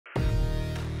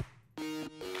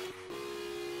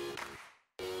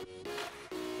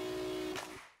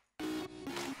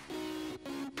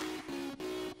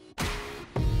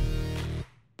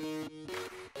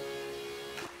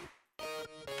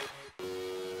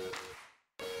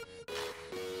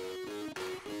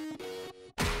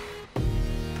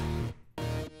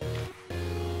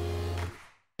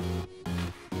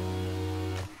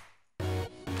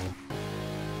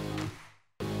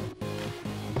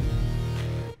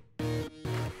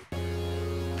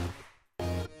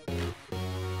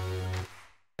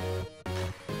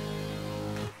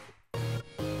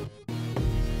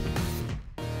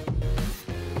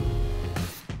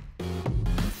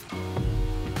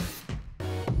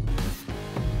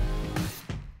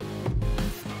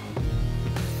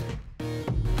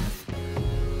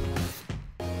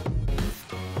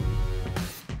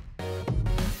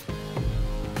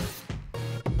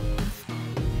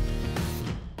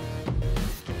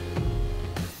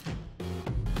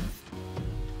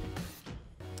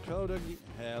Hello, doggy.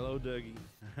 Hello, doggy.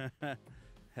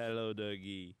 Hello,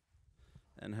 doggy.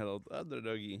 And hello, other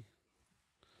doggy.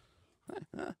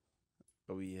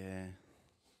 Oh, yeah.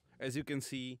 As you can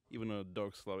see, even the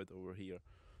dogs love it over here.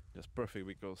 Just perfect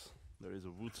because there is a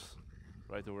woods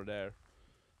right over there.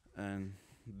 And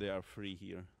they are free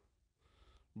here.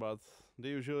 But they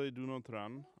usually do not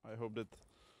run. I hope that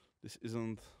this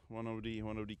isn't one of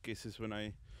the cases when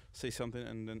I say something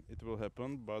and then it will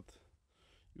happen. But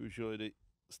usually they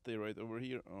stay right over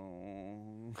here.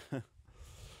 Oh.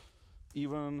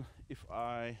 Even if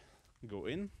I go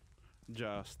in,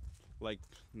 just like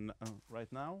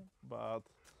right now, but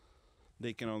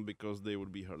they cannot because they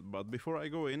would be hurt. But before I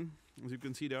go in, as you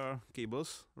can see, there are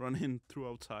cables running through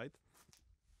outside.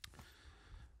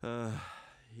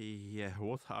 Yeah,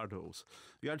 what are those?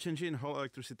 We are changing whole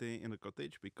electricity in the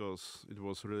cottage because it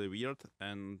was really weird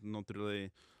and not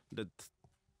really that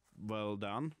well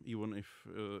done, even if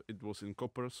it was in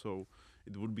copper, so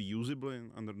it would be usable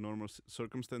under normal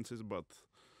circumstances. But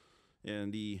yeah,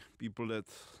 the people that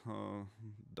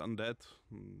done that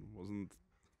wasn't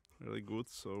really good,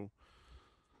 so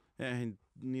yeah, it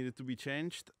needed to be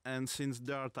changed. And since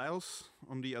there are tiles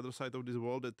on the other side of this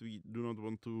wall that we do not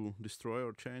want to destroy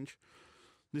or change,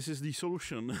 this is the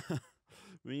solution.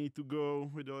 We need to go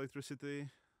with electricity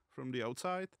from the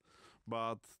outside,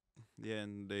 but yeah,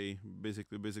 and they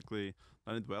basically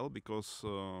done it well because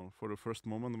for the first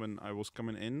moment when I was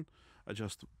coming in, I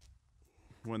just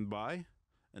went by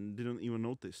and didn't even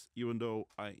notice, even though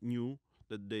I knew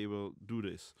that they will do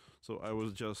this. So I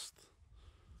was just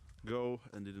go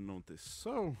and didn't notice.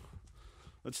 So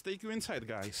let's take you inside,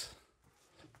 guys.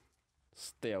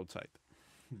 Stay outside.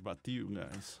 But you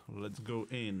guys, let's go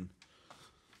in.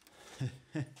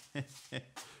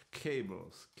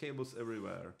 Cables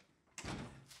everywhere.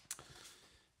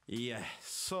 Yeah,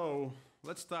 so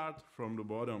let's start from the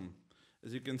bottom.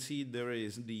 As you can see, there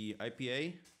is the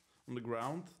IPA on the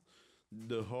ground.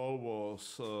 The hole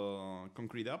was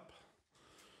concrete up.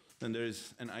 Then there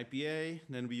is an IPA.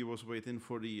 Then we was waiting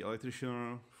for the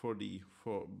electrician for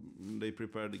they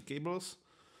prepare the cables.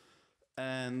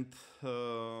 And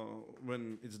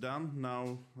when it's done,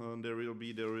 now there will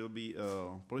be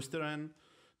polystyrene,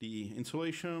 the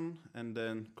insulation, and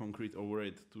then concrete over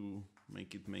it to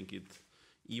make it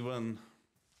even.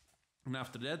 And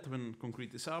after that, when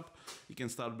concrete is up, you can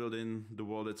start building the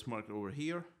wall that's marked over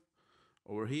here,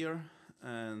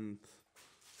 and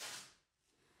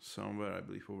somewhere I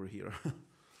believe over here.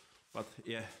 But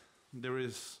yeah, there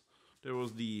was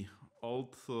the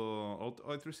old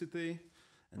electricity.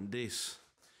 And this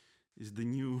is the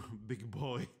new big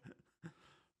boy.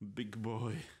 Big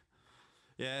boy.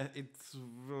 Yeah, it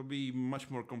will be much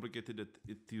more complicated than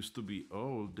it used to be.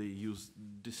 Oh, they use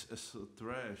this as a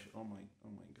trash. Oh my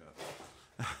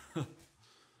god.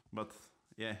 But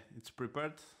yeah, it's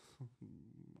prepared,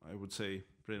 I would say,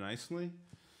 pretty nicely.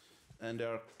 And there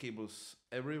are cables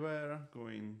everywhere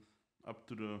going up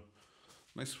to the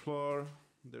next floor.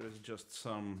 There is just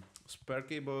some spare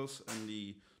cables and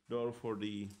the door for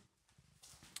the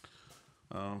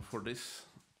for this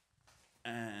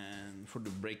and for the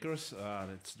breakers.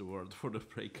 That's the word, for the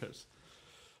breakers.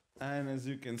 And as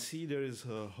you can see, there is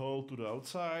a hole to the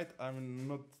outside.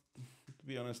 To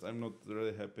be honest, I'm not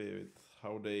really happy with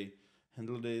how they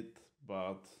handled it,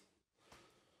 but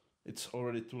it's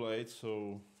already too late,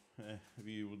 so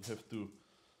we would have to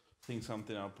think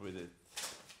something up with it.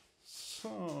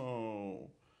 So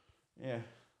yeah,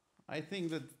 I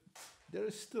think that there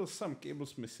is still some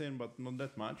cables missing, but not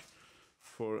that much.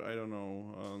 For, I don't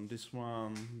know, this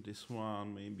one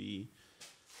maybe,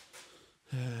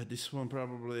 this one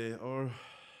probably, or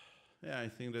yeah, I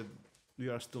think that we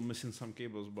are still missing some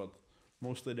cables, but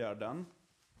mostly they are done.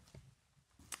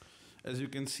 As you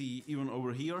can see, even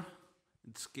over here,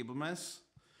 it's cable mess.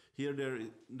 Here,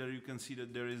 there you can see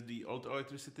that there is the old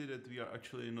electricity that we are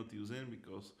actually not using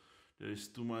because there is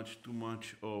too much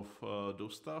of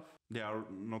those stuff. They are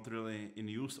not really in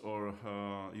use or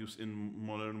used in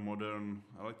modern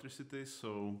electricity.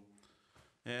 So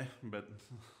yeah, but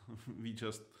we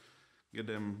just get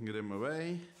them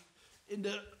away in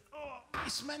the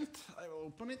basement. I will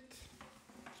open it.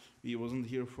 We wasn't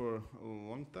here for a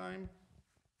long time,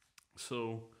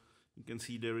 so you can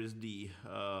see there is the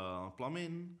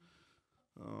plumbing,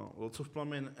 lots of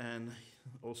plumbing, and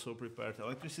also prepared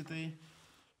electricity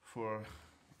for.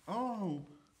 Oh,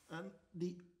 and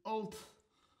the old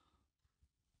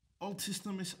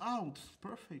system is out.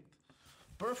 Perfect.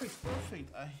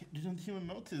 I didn't even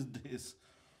notice this.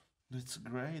 That's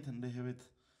great, and they have it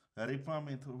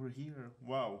replumbed over here.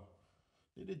 Wow,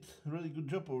 they did a really good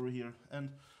job over here. And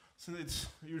since it's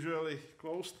usually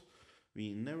closed,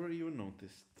 we never even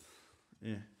noticed.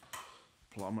 Yeah,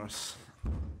 plumbers.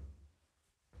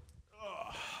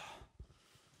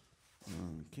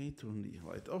 Okay, turn the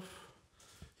light off.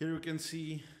 Here you can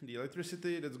see the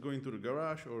electricity that's going to the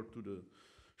garage or to the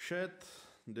shed.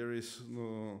 There is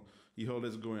the hole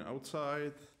that's going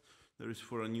outside. There is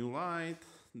for a new light.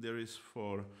 There is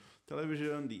for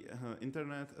television, the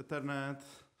internet, Ethernet.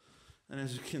 And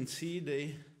as you can see,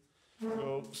 they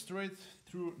go straight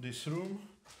through this room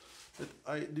that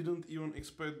I didn't even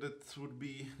expect that would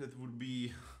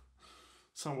be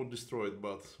somewhat destroyed,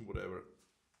 but whatever.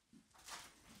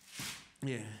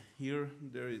 Yeah, here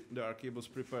there are cables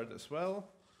prepared as well.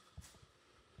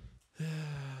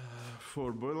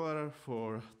 For boiler,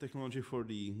 for technology for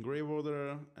the grey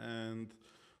water, and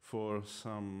for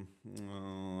some,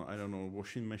 I don't know,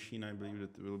 washing machine, I believe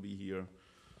that will be here,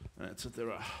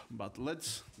 etc. But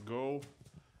let's go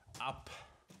up.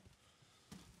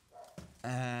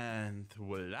 And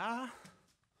voila!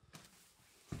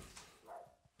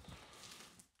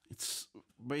 It's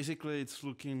basically, it's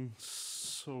looking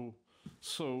so,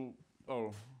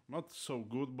 oh, not so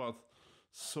good, but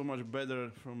so much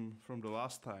better from the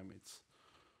last time. It's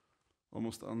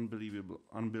almost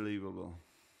unbelievable.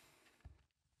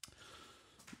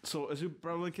 So as you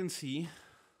probably can see,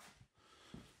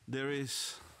 there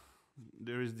is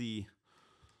the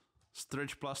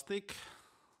stretch plastic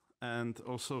and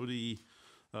also the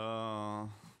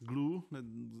glue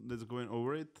that's going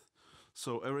over it.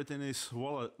 So everything is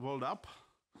walled up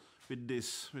with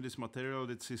this material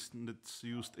that's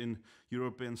used in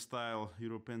European style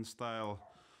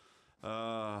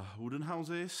wooden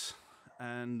houses,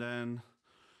 and then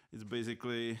it's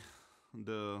basically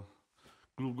the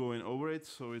glue going over it,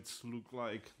 so it's look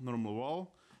like normal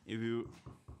wall.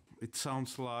 It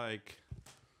sounds like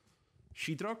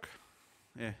sheetrock.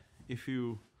 Yeah, if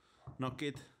you knock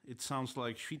it, it sounds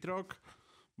like sheetrock,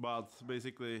 but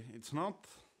basically it's not.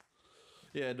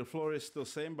 Yeah, the floor is still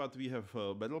same, but we have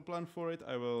a battle plan for it.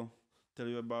 I will tell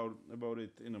you about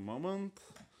it in a moment.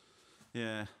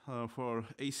 Yeah, for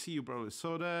AC you probably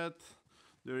saw that.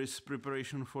 There is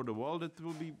preparation for the wall that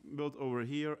will be built over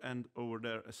here and over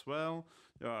there as well.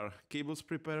 There are cables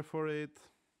prepared for it.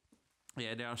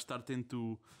 Yeah, they are starting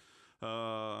to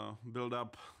build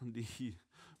up the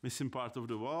missing part of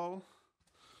the wall.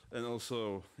 And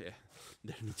also, yeah,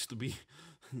 there needs to be,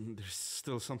 there's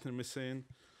still something missing.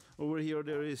 Over here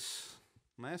there is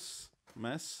mess,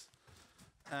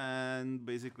 and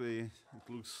basically it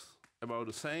looks about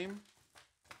the same.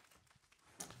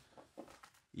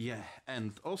 Yeah,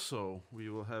 and also we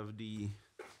will have the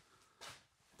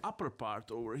upper part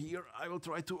over here. I will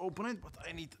try to open it, but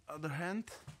I need other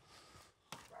hand.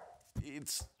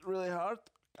 It's really hard.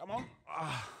 Come on.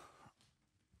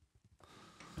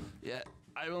 Yeah,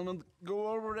 I will not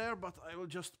go over there, but I will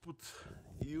just put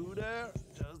you there.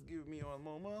 Just give me one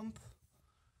moment.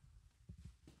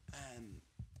 And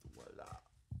voila.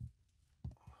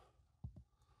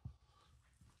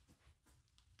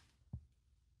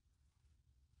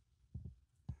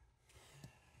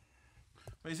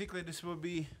 Basically, this will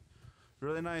be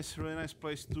really nice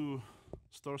place to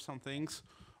store some things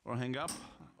or hang up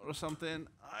or something.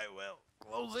 I will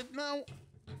close it now.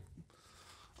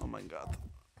 Oh my god.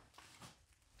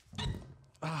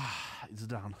 It's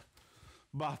done.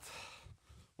 But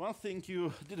one thing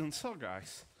you didn't saw,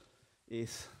 guys,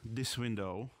 is this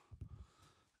window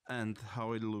and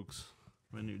how it looks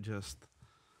when you just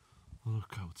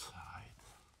look outside.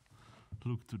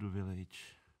 Look to the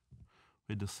village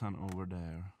with the sun over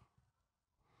there.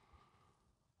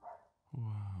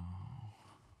 Wow.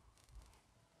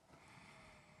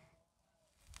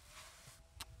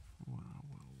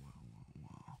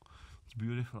 Wow. It's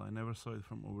beautiful. I never saw it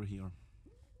from over here.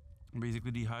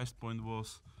 Basically, the highest point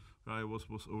was where I was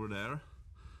over there,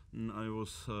 and I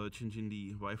was changing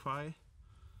the Wi-Fi,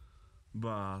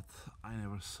 but I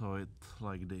never saw it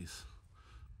like this.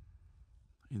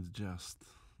 It's just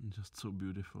so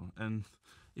beautiful. And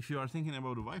if you are thinking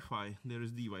about the Wi-Fi, there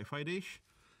is the Wi-Fi dish,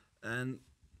 and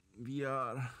we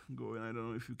are going, I don't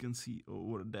know if you can see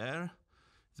over there.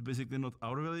 It's basically not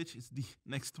our village, it's the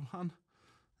next one,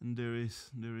 and there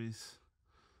is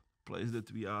place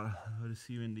that we are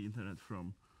receiving the internet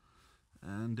from,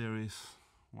 and there is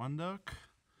one duck,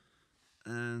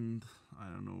 and I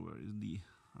don't know where is the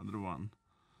other one.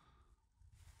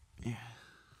 Yeah,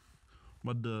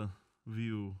 but the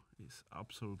view is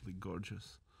absolutely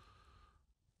gorgeous.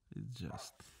 It's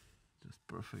just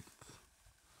perfect.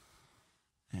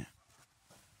 Yeah.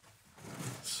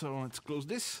 So let's close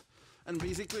this. And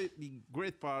basically the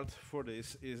great part for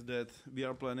this is that we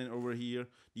are planning over here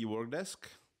the work desk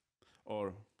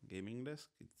or gaming desk.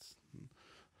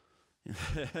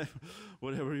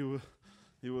 whatever you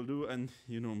will do, and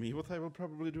you know me, what I will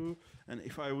probably do. And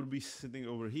if I would be sitting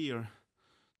over here,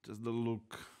 just the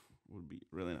look would be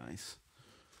really nice.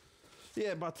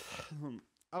 Yeah, but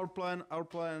our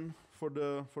plan for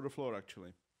the floor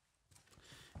actually.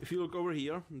 If you look over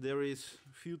here, there is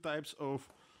few types of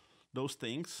those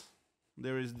things.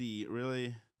 There is the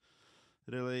really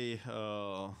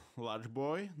large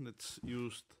boy that's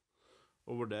used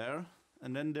over there,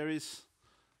 and then there is,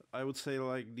 I would say,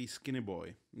 like the skinny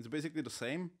boy. It's basically the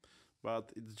same,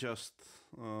 but it's just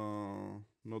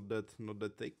not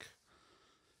that thick.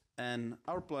 And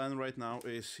our plan right now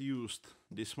is used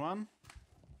this one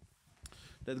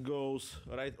that goes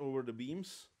right over the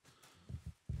beams.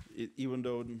 Even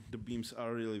though the beams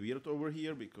are really weird over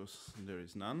here because there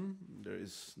is none,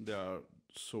 they are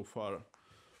so far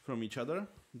from each other.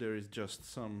 There is just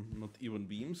some not even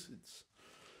beams. It's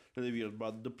really weird.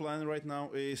 But the plan right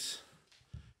now is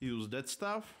use that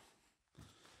stuff,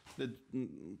 that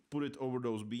put it over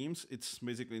those beams. It's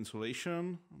basically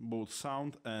insulation, both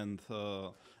sound and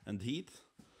heat.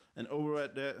 And over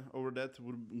that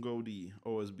would go the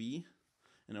OSB,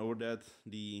 and over that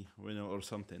the vinyl or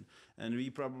something. And we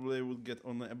probably would get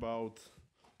only about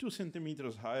 2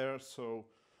 centimeters higher. So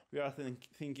we are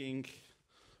thinking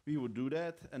we would do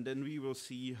that, and then we will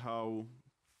see how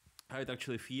it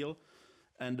actually feel.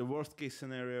 And the worst case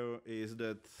scenario is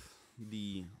that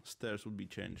the stairs would be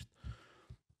changed.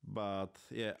 But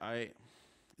yeah,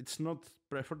 it's not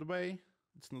preferred way.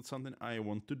 It's not something I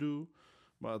want to do.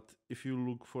 But if you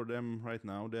look for them right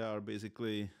now, they are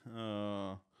basically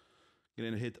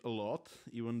getting hit a lot,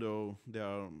 even though they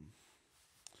are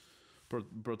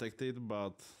protected,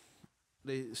 but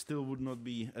they still would not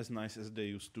be as nice as they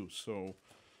used to. So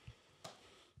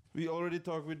we already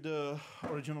talked with the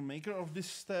original maker of these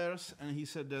stairs, and he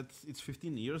said that it's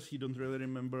 15 years. He don't really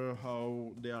remember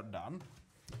how they are done.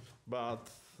 But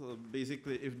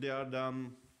basically, if they are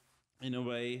done in a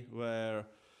way where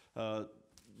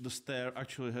the stair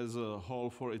actually has a hole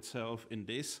for itself in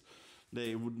this,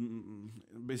 they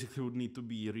would basically need to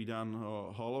be redone,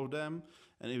 all of them.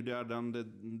 And if they are done, that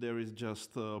there is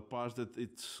just parts that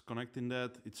it's connecting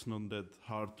that, it's not that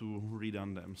hard to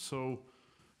redone them. So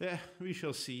yeah, we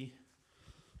shall see.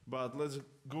 But let's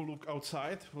go look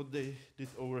outside what they did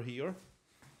over here.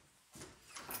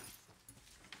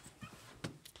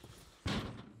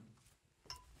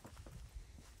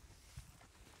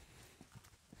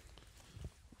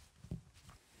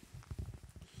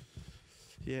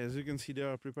 Yeah, as you can see,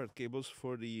 there are prepared cables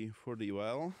for the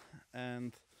well,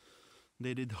 and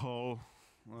they did hole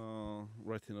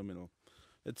right in the middle.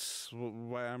 It's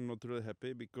why I'm not really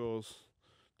happy, because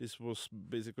this was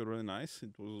basically really nice.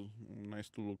 It was nice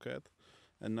to look at,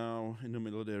 and now in the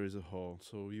middle there is a hole.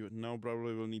 So you now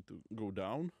probably will need to go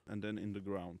down and then in the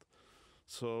ground.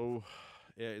 So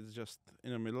yeah, it's just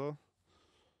in the middle.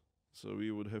 So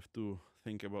we would have to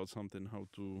think about something how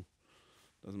to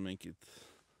doesn't make it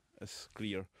as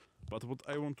clear. But what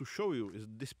I want to show you is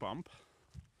this pump.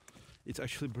 It's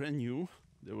actually brand new.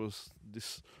 There was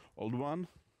this old one.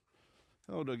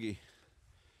 Hello, doggy.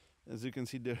 As you can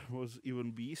see, there was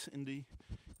even bees in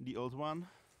the old one,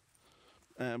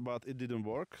 but it didn't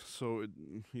work. So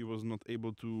he was not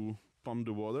able to pump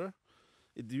the water.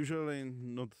 It's usually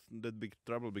not that big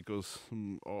trouble, because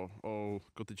all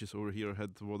cottages over here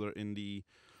had water in the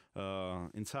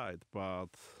inside, but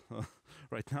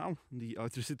right now the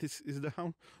electricity is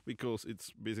down because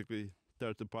it's basically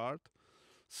teared apart.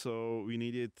 So we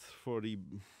needed for the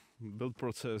build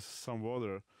process some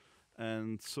water,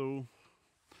 and so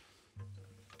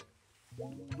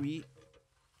we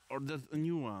ordered a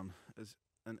new one.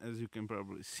 As you can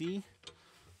probably see,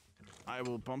 I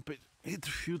will pump it a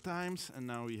few times, and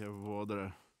now we have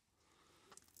water.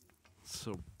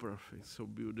 So perfect, so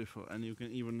beautiful, and you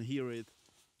can even hear it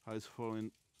how it's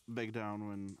falling back down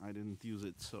when I didn't use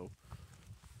it, so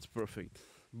it's perfect.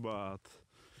 But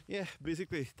yeah,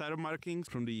 basically tire markings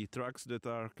from the trucks that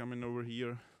are coming over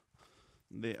here,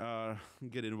 they are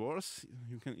getting worse.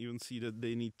 You can even see that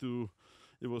they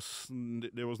was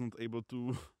not able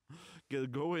to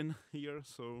get going here,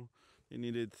 so they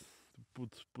needed to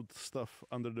put stuff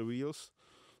under the wheels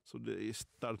so they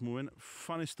start moving.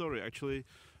 Funny story, actually,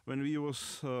 when we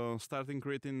was starting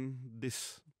creating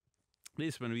this,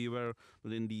 when we were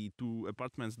within the 2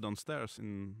 apartments downstairs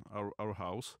in our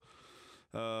house,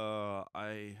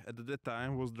 I at that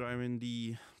time was driving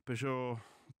the Peugeot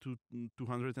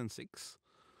 206,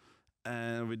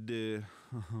 and with the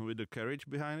with the carriage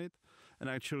behind it, and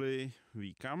actually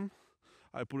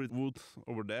I put it wood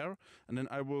over there, and then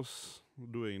I was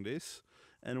doing this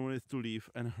and wanted to leave,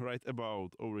 and right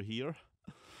about over here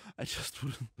I just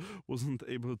wasn't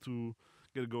able to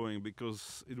get going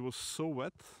because it was so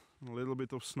wet, a little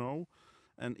bit of snow,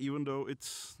 and even though it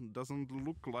doesn't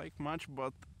look like much,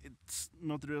 but it's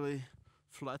not really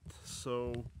flat.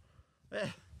 So,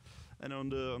 and on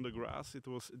the grass, it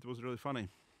was really funny.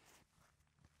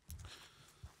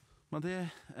 But yeah,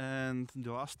 and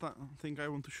the last thing I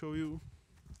want to show you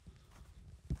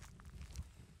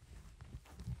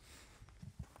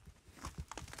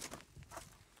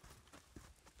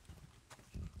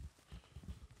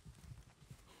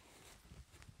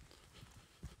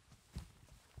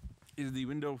is the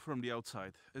window from the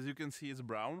outside. As you can see, it's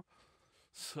brown,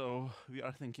 so we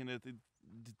are thinking that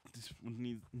this would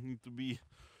need to be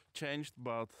changed.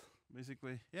 But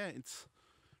basically, yeah, it's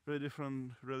really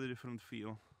different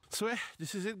feel. So yeah,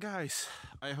 this is it, guys.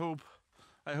 I hope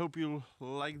you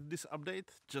like this update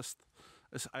just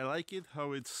as I like it.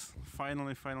 How it's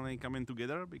finally coming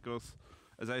together, because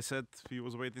as I said, we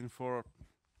was waiting for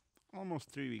almost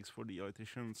 3 weeks for the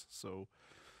electricians. So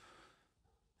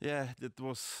yeah, that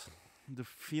was the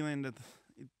feeling that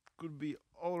it could be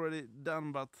already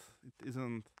done, but it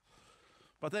isn't.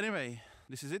 But anyway,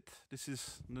 this is it. This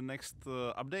is the next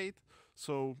update.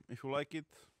 So if you like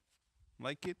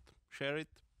it, share it,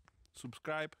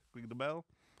 subscribe, click the bell.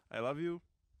 I love you,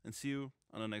 and see you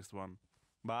on the next one.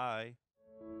 Bye.